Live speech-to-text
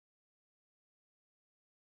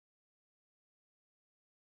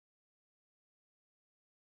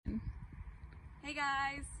Hey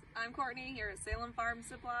guys, I'm Courtney here at Salem Farm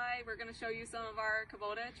Supply. We're going to show you some of our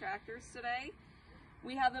Kubota tractors today.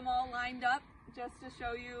 We have them all lined up just to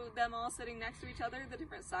show you them all sitting next to each other, the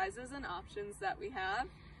different sizes and options that we have.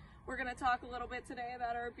 We're going to talk a little bit today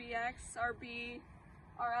about our BX, our B,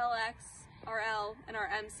 our LX, our L, and our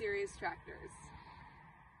M series tractors.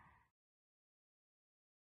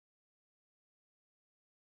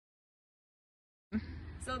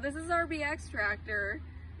 So this is our BX tractor.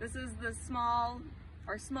 This is the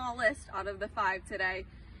our smallest out of the 5 today.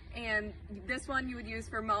 And this one you would use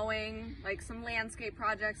for mowing, like some landscape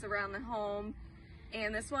projects around the home.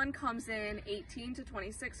 And this one comes in 18 to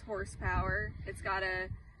 26 horsepower. It's got a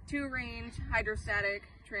 2-range hydrostatic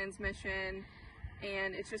transmission,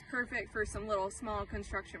 and it's just perfect for some little small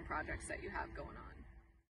construction projects that you have going on.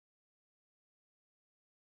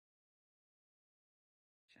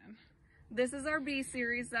 This is our B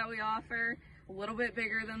series that we offer, a little bit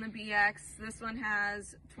bigger than the BX. This one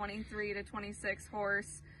has 23 to 26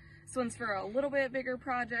 horse. This one's for a little bit bigger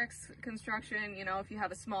projects, construction, you know, if you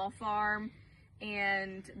have a small farm.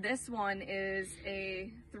 And this one is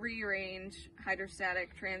a 3-range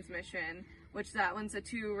hydrostatic transmission, which that one's a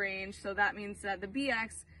 2-range. So that means that the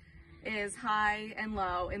BX is high and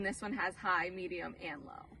low, and this one has high, medium, and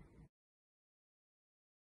low.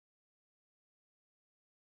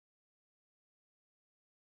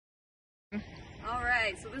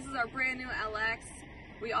 Alright, so this is our brand new LX.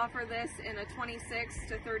 We offer this in a 26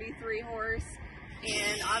 to 33 horse,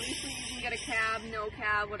 and obviously you can get a cab, no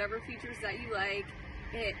cab, whatever features that you like.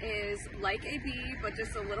 It is like a B, but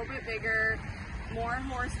just a little bit bigger, more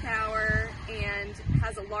horsepower, and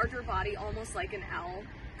has a larger body, almost like an L.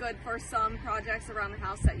 Good for some projects around the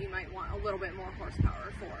house that you might want a little bit more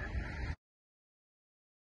horsepower for.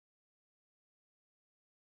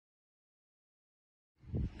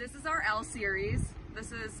 This is our L series.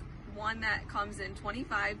 This is one that comes in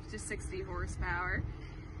 25 to 60 horsepower,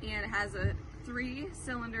 and it has a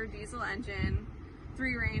 3-cylinder diesel engine,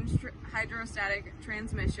 3-range hydrostatic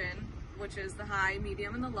transmission, which is the high,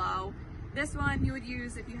 medium, and the low. This one you would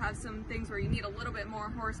use if you have some things where you need a little bit more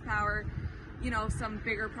horsepower, you know, some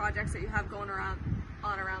bigger projects that you have going around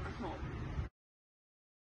the home.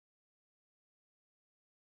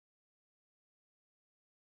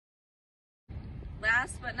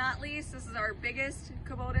 Last but not least, this is our biggest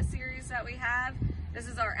Kubota series that we have. This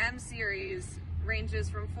is our M series, ranges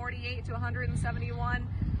from 48 to 171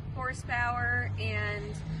 horsepower,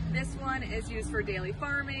 and this one is used for daily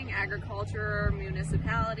farming, agriculture,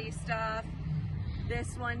 municipality stuff.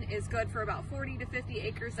 This one is good for about 40 to 50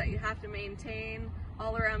 acres that you have to maintain,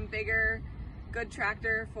 all around bigger, good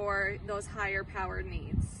tractor for those higher powered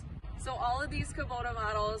needs. So all of these Kubota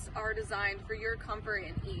models are designed for your comfort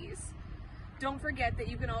and ease. Don't forget that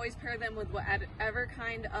you can always pair them with whatever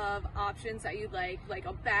kind of options that you'd like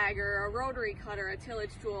a bagger, a rotary cutter, a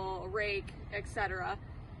tillage tool, a rake, etc.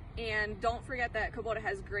 And don't forget that Kubota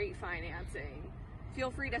has great financing.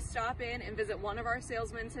 Feel free to stop in and visit one of our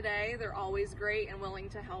salesmen today. They're always great and willing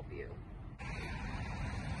to help you.